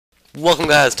Welcome,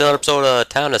 guys, to another episode of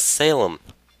Town of Salem.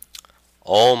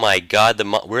 Oh my God,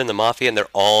 we're in the mafia, and they're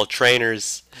all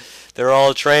trainers. They're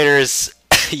all trainers.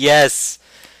 Yes,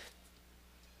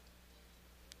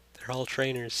 they're all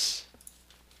trainers.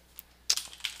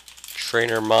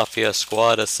 Trainer mafia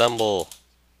squad assemble.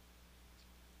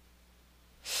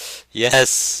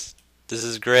 Yes, this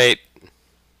is great.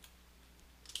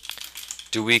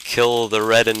 Do we kill the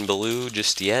red and blue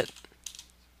just yet?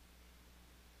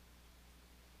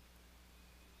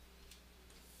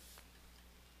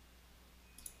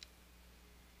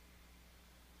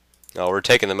 No, we're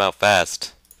taking them out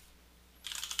fast.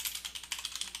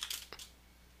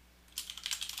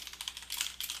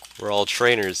 We're all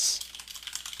trainers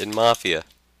in mafia.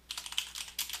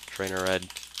 Trainer red,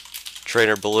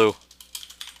 trainer blue.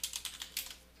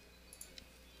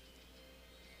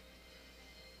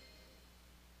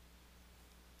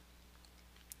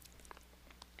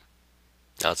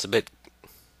 Now it's a bit.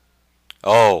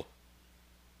 Oh,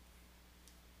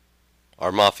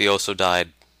 our mafioso died.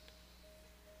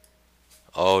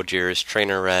 Oh dear, is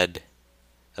Trainer Red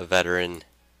a veteran?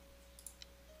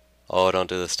 Oh, don't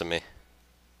do this to me.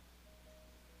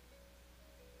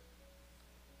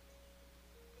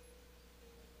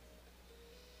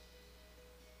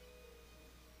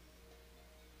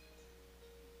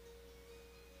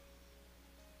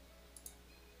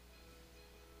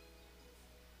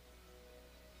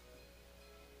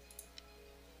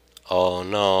 Oh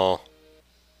no.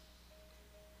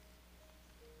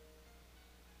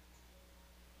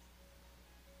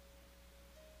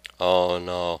 Oh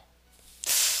no.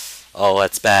 Oh,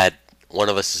 that's bad. One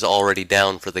of us is already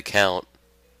down for the count.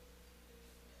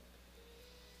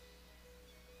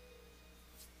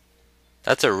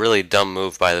 That's a really dumb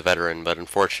move by the veteran, but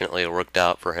unfortunately it worked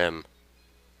out for him.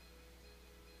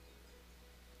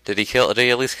 Did he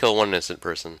at least kill one innocent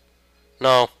person?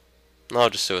 No. No,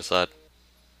 just suicide.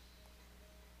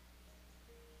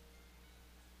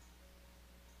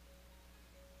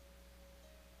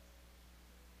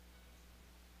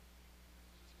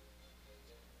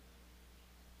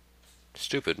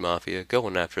 Stupid mafia,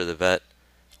 going after the vet.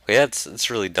 Yeah, it's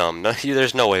really dumb. No,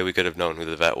 there's no way we could have known who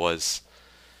the vet was.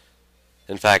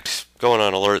 In fact, going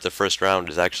on alert the first round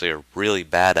is actually a really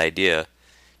bad idea.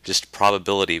 Just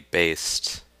probability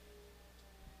based.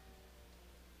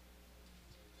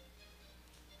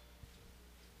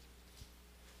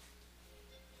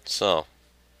 So,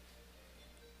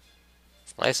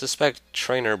 I suspect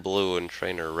Trainer Blue and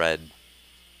Trainer Red.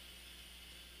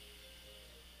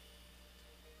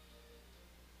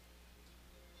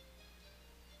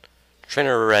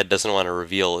 Trainer Red doesn't want to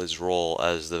reveal his role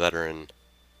as the veteran.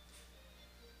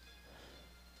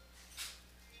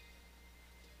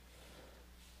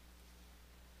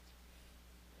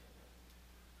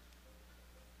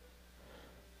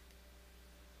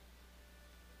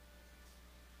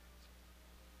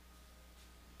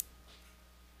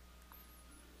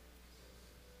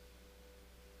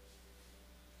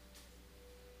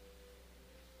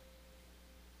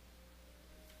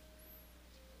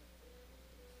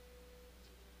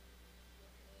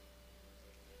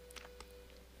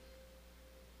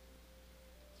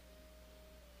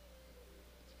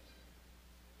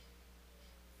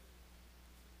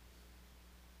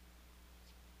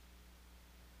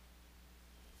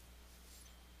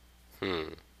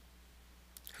 Hmm.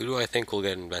 Who do I think will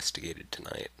get investigated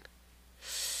tonight?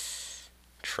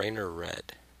 Trainer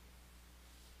Red.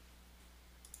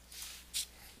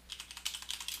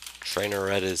 Trainer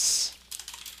Red is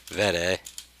vet, eh?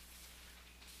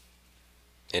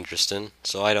 Interesting.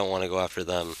 So I don't want to go after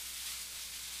them.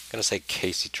 I'm gonna say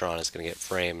Casey Tron is gonna get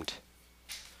framed.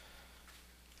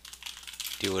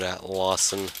 Do it at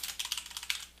Lawson.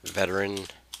 Veteran.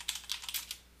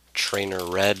 Trainer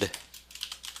Red.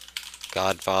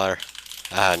 Godfather.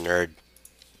 Ah, nerd.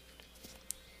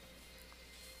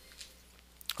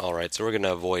 Alright, so we're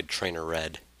gonna avoid Trainer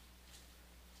Red.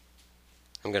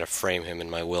 I'm gonna frame him in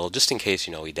my will, just in case,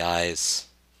 he dies.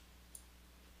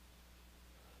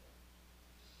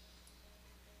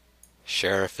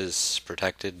 Sheriff is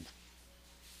protected.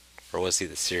 Or was he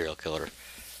the serial killer?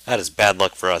 That is bad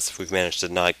luck for us if we've managed to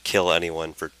not kill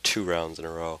anyone for 2 rounds in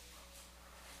a row.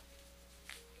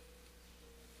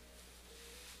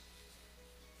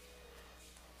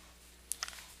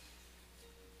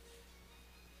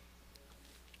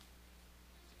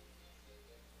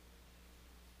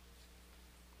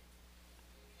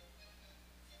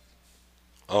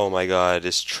 Oh my god,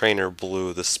 is Trainer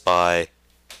Blue the spy?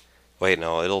 Wait,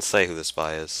 no, it'll say who the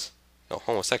spy is. No,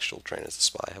 homosexual trainer is the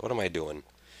spy. What am I doing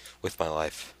with my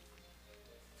life?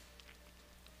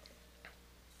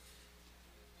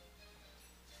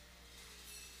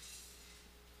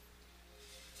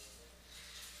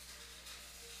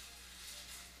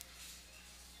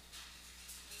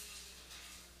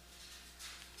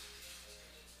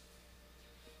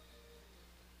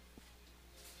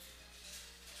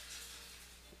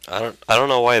 I don't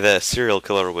know why the serial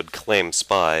killer would claim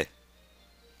spy.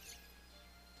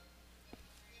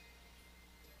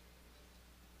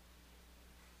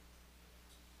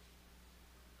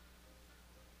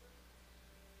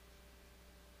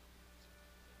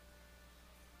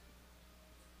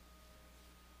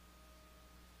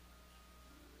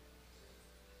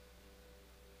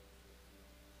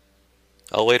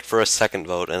 I'll wait for a second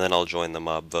vote and then I'll join the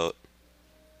mob vote.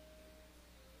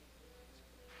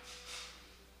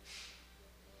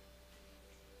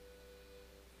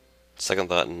 Second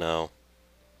thought, no.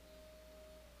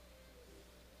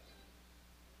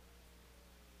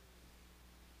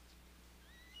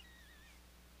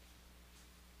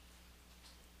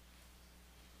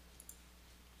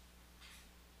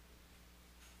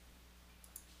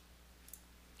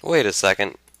 Wait a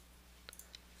second.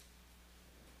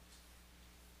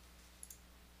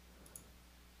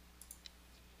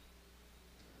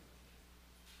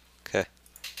 Okay.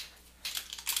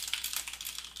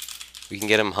 We can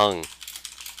get him hung.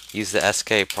 Use the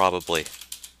SK probably.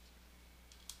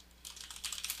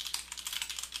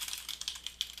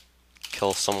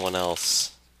 Kill someone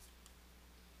else.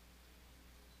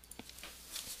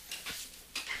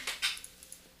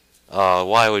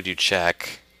 Why would you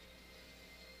check?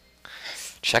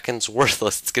 Checking's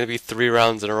worthless. It's gonna be 3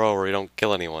 rounds in a row where you don't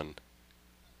kill anyone.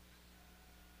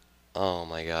 Oh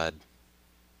my god.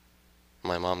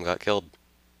 My mom got killed.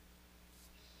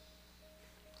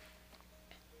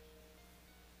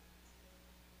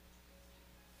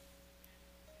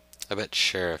 I bet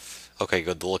sheriff. Okay,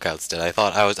 good. The lookouts did. I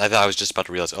thought I was just about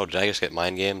to realize. Oh, did I just get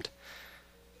mind gamed?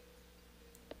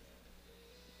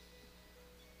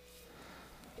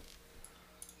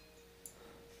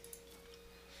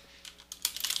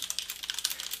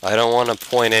 I don't want to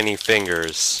point any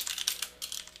fingers,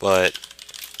 but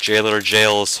jailer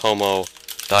jails homo,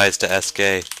 dies to SK.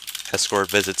 Escort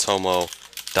visits homo,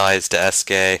 dies to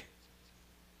SK.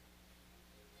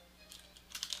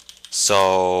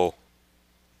 So,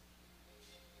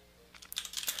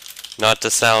 not to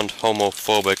sound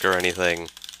homophobic or anything,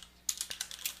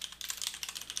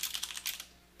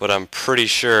 but I'm pretty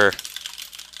sure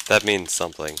that means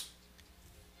something.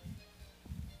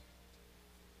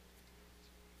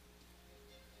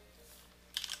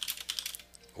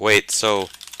 Wait, so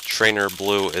Trainer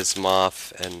Blue is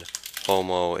Moth and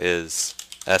Homo is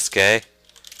SK?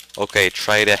 Okay,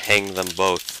 try to hang them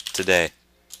both today.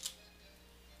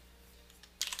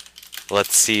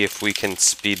 Let's see if we can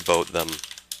speedboat them.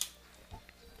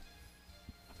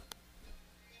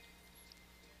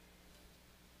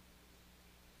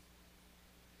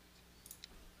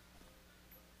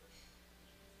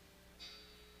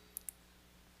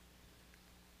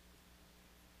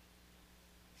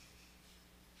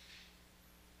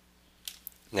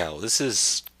 Now,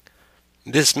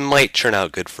 this might turn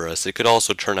out good for us. It could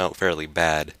also turn out fairly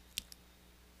bad.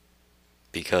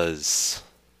 Because,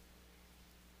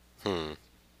 we're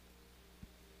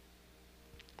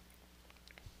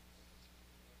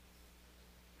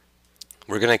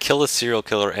gonna kill a serial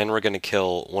killer and we're gonna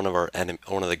kill one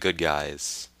of the good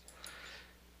guys.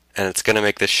 And it's gonna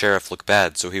make the sheriff look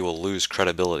bad, so he will lose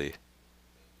credibility.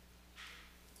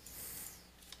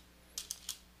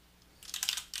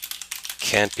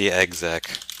 Can't be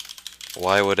exec.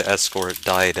 Why would escort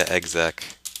die to exec?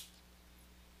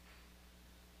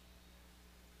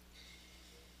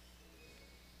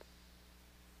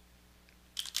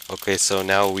 Okay, so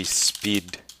now we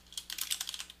speed.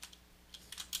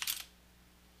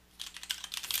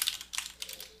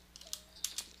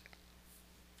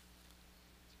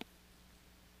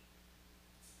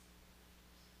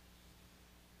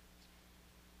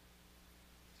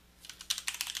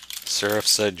 Seraph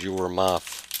said you were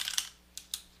Moth.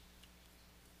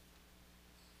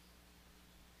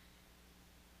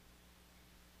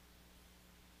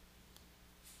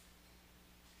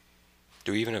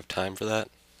 Do we even have time for that?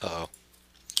 Uh-oh.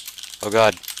 Oh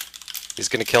god. He's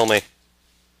gonna kill me.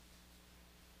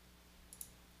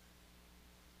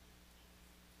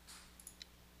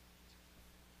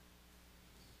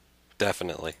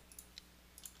 Definitely.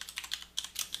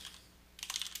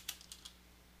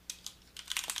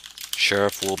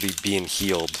 Sheriff will be being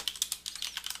healed.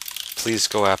 Please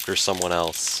go after someone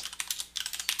else.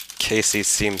 Casey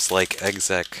seems like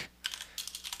exec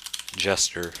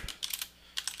jester.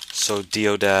 So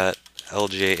Deodat,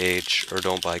 LJH, or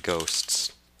don't buy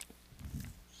ghosts.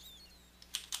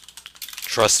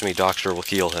 Trust me, doctor will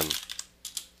heal him.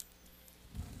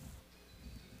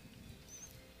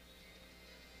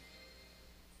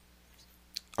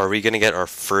 Are we gonna get our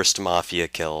first mafia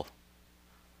kill?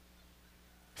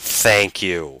 Thank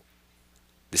you.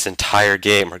 This entire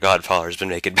game, our Godfather's been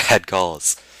making bad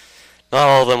calls. Not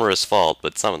all of them were his fault,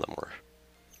 but some of them were.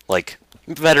 Like,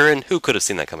 veteran, who could have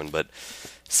seen that coming, but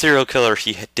serial killer,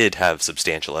 he did have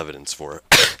substantial evidence for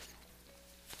it.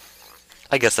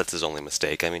 I guess that's his only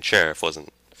mistake. I mean, sheriff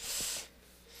wasn't.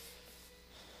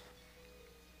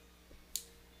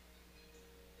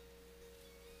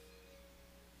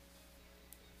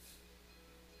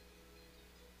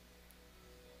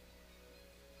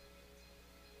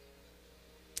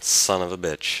 Son of a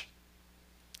bitch.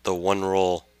 The one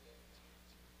roll.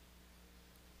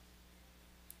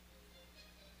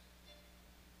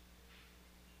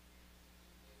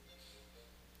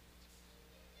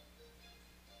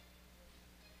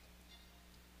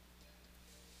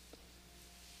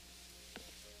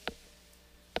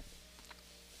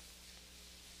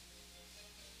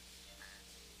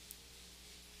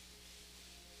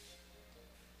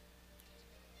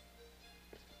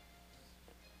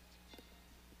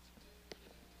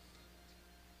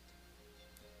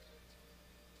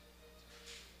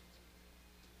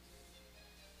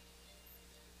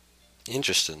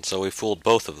 Interesting. So we fooled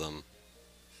both of them.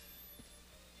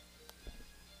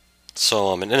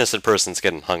 So an innocent person's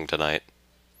getting hung tonight.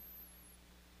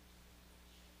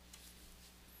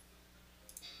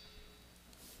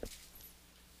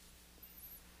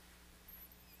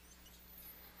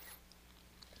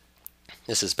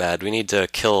 This is bad. We need to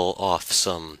kill off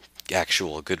some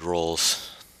actual good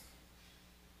rolls.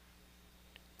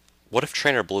 What if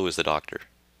Trainer Blue is the doctor?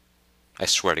 I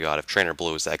swear to God, if Trainer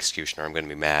Blue is the executioner, I'm going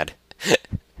to be mad.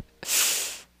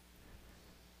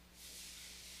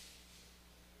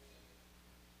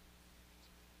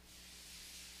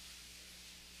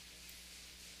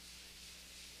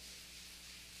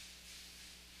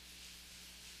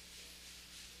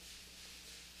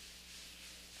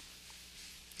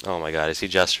 Oh my God, is he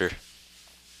Jester?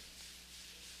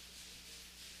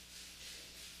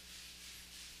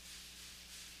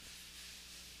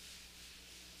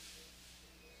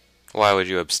 Why would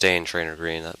you abstain, Trainer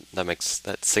Green?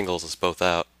 That singles us both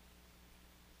out.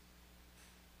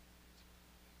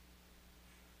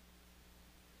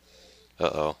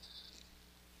 Uh-oh.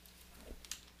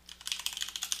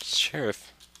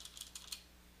 Sheriff.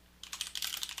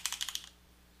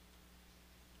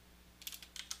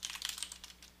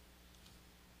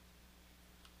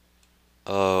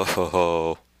 Oh,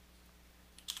 ho,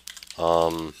 ho.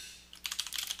 Um.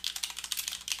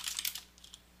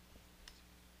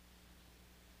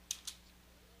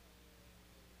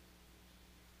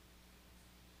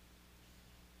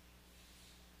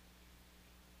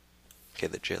 Okay,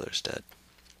 the jailer's dead.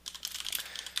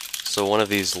 So one of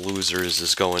these losers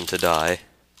is going to die.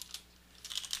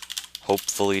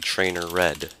 Hopefully Trainer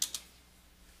Red.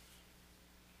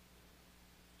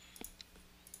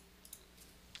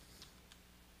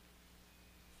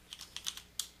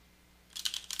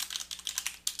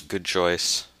 Good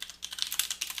choice.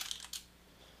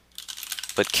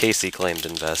 But Casey claimed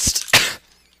invest.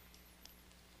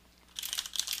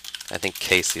 I think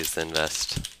Casey is the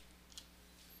invest.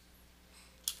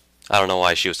 I don't know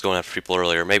why she was going after people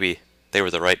earlier. Maybe they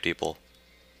were the right people.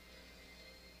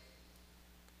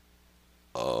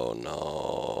 Oh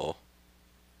no.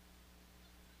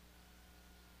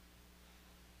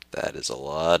 That is a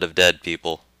lot of dead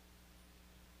people.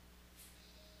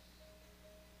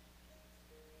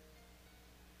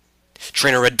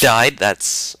 Trainer Red died.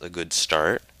 That's a good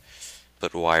start.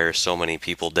 But why are so many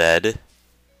people dead?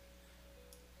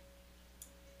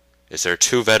 Is there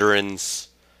 2 veterans?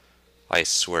 I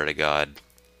swear to God.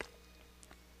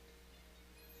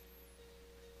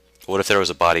 What if there was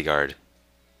a bodyguard?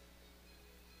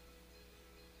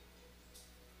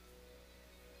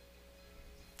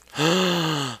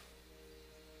 There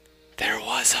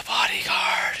was a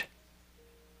bodyguard.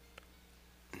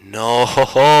 No.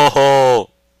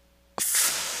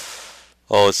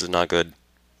 Oh, this is not good.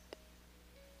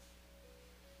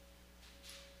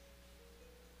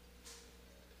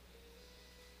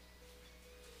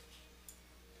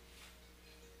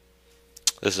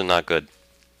 This is not good.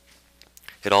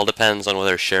 It all depends on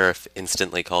whether Sheriff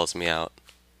instantly calls me out.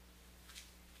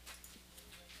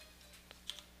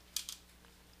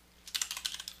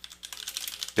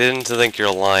 Didn't think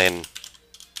you're lying.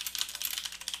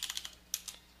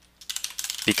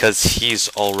 Because he's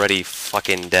already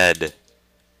fucking dead.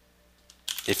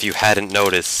 If you hadn't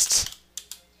noticed.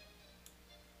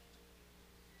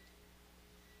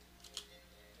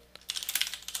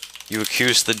 You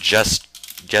accused the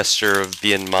jester of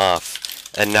being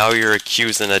Moff, and now you're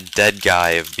accusing a dead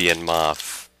guy of being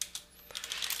Moff.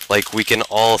 Like, we can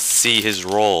all see his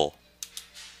role.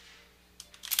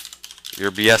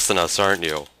 You're BSing us, aren't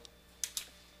you?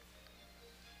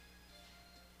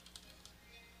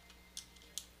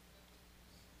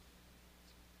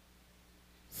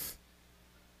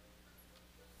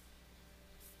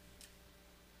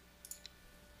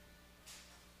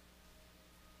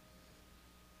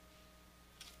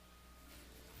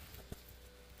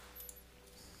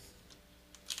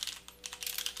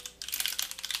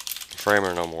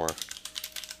 Framer no more.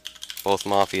 Both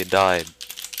Mafia died.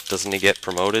 Doesn't he get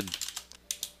promoted?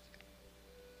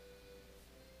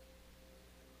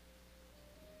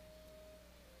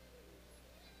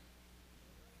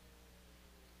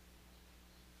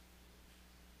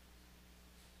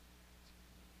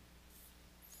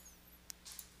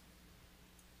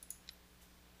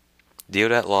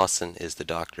 Deodat Lawson is the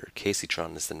doctor, Casey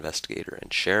Tron is the investigator,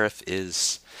 and Sheriff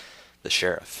is the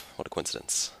sheriff. What a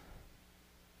coincidence.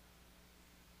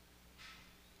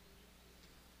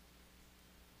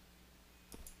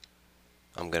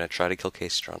 I'm gonna try to kill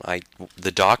Casey Tron.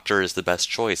 The doctor is the best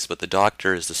choice, but the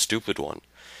doctor is the stupid one.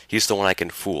 He's the one I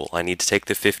can fool. I need to take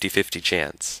the 50-50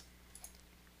 chance.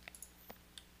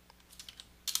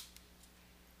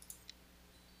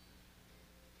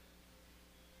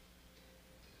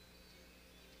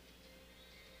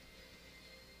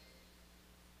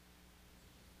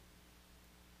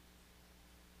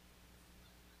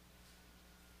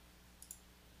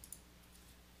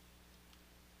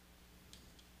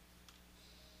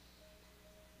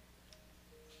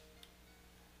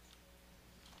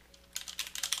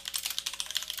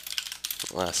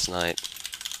 Last night.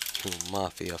 You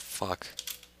Mafia, fuck.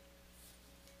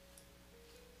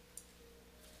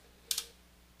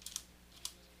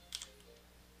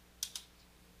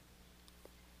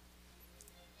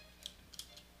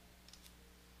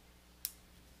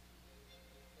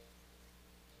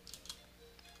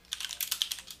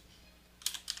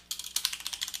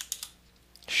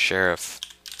 Sheriff.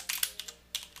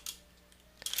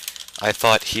 I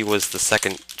thought he was the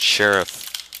second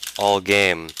sheriff all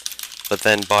game, but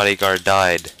then Bodyguard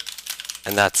died,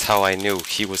 and that's how I knew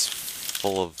he was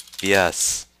full of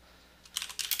BS.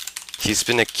 He's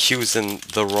been accusing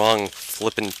the wrong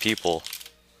flippin' people.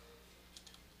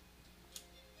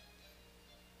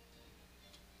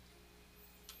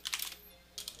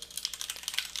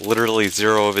 Literally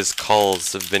 0 of his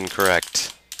calls have been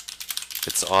correct.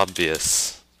 It's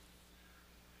obvious.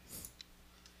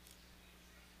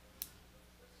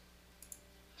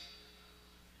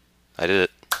 I did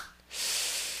it.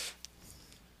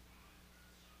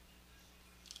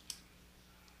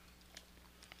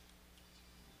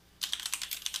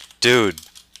 Dude.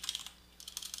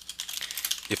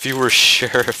 If you were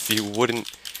sheriff, you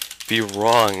wouldn't be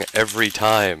wrong every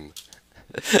time.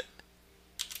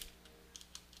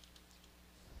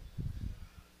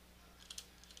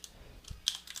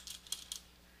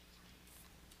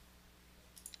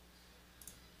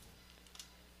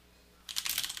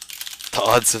 The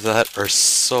odds of that are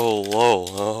so low,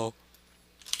 oh.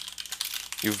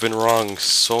 You've been wrong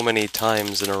so many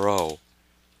times in a row.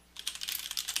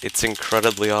 It's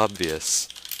incredibly obvious.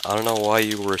 I don't know why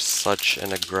you were such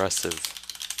an aggressive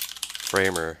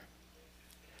framer.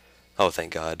 Oh,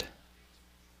 thank God.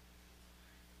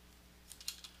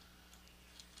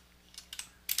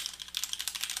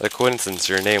 A coincidence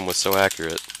your name was so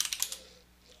accurate.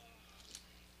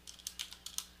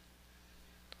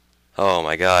 Oh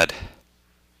my God.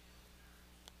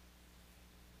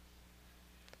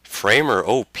 Framer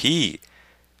OP.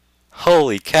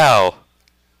 Holy cow.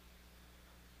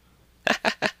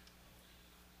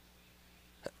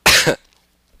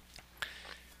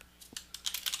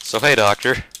 So hey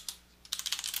doctor.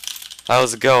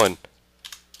 How's it going?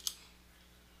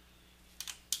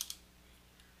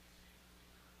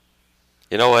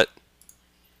 You know what?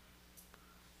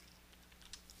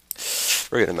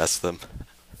 We're gonna mess with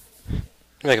them.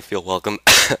 Make him feel welcome.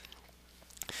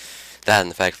 That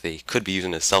and the fact that he could be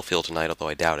using his self-heal tonight, although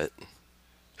I doubt it.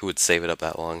 Who would save it up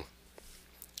that long?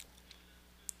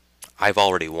 I've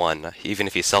already won. Even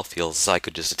if he self-heals, I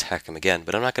could just attack him again,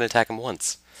 but I'm not gonna attack him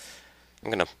once.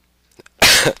 I'm gonna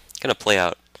gonna play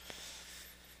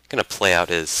out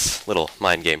his little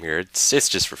mind game here. It's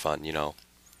just for fun, you know.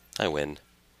 I win.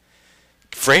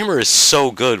 Framer is so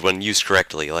good when used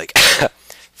correctly. Like,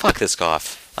 fuck this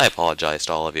cough. I apologize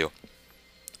to all of you.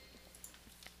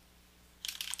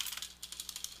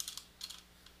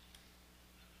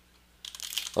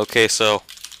 Okay, so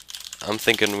I'm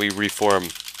thinking we reform.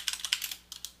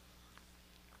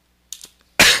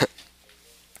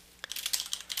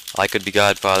 I could be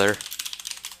Godfather.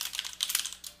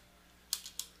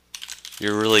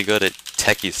 You're really good at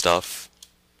techie stuff.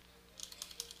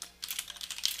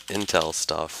 Intel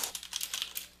stuff.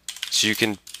 So you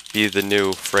can be the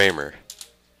new framer.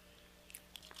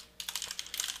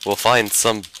 We'll find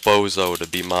some bozo to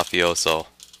be mafioso.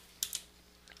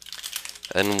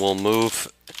 And we'll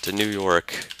move to New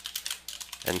York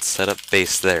and set up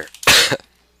base there.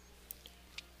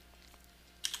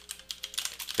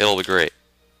 It'll be great.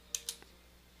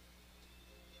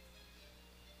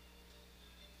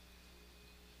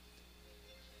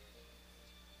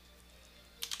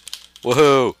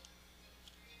 Woohoo!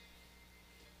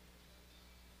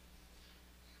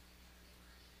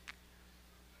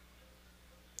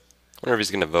 I wonder if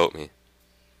he's gonna vote me.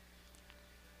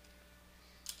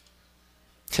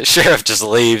 The sheriff just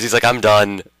leaves. He's like, I'm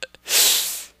done.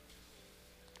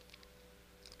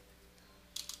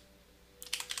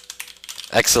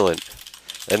 Excellent.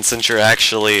 And since you're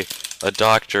actually a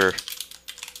doctor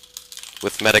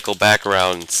with medical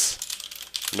backgrounds,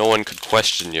 no one could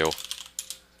question you.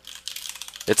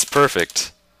 It's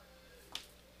perfect.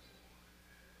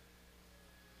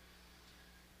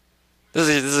 This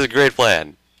is a great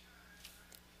plan.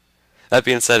 That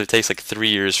being said, it takes like 3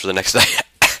 years for the next night.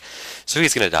 So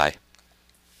he's gonna die.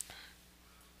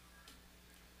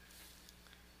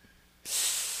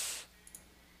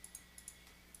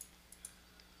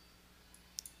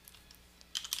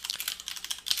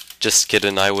 Just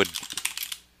kidding, I would...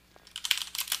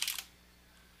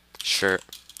 Sure.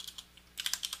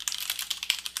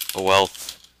 A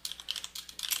wealth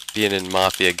being in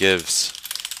Mafia gives.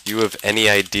 You have any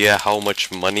idea how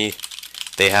much money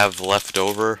they have left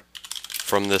over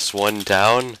from this one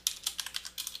town?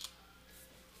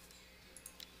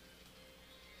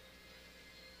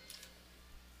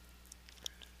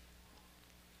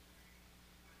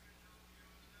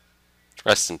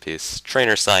 Rest in peace.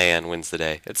 Trainer Cyan wins the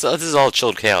day. This is all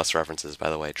Chilled Chaos references, by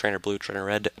the way. Trainer Blue, Trainer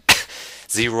Red,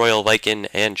 Z Royal Viking,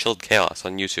 and Chilled Chaos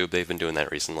on YouTube. They've been doing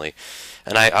that recently.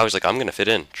 And I was like, I'm going to fit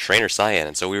in. Trainer Cyan.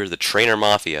 And so we were the Trainer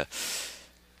Mafia.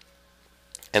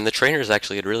 And the trainers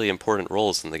actually had really important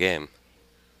roles in the game.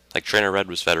 Like, Trainer Red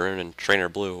was veteran, and Trainer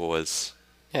Blue was...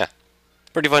 Yeah.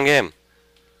 Pretty fun game.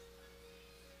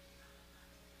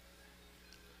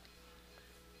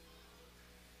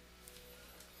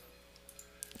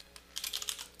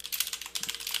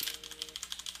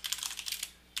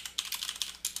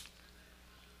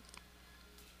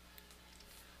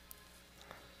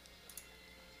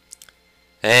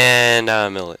 And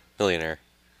I'm a millionaire.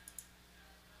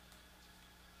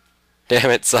 Damn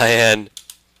it, Cyan.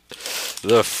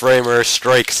 The framer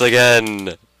strikes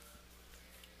again.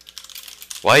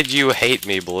 Why'd you hate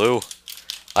me, Blue?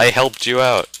 I helped you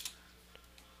out.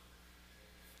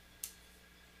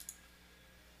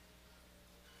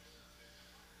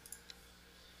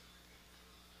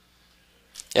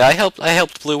 Yeah, I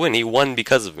helped Blue win. He won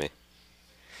because of me.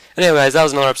 Anyway, guys, that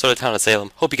was another episode of Town of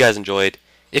Salem. Hope you guys enjoyed.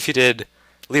 If you did,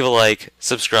 leave a like,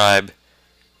 subscribe,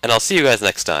 and I'll see you guys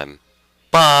next time.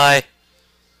 Bye!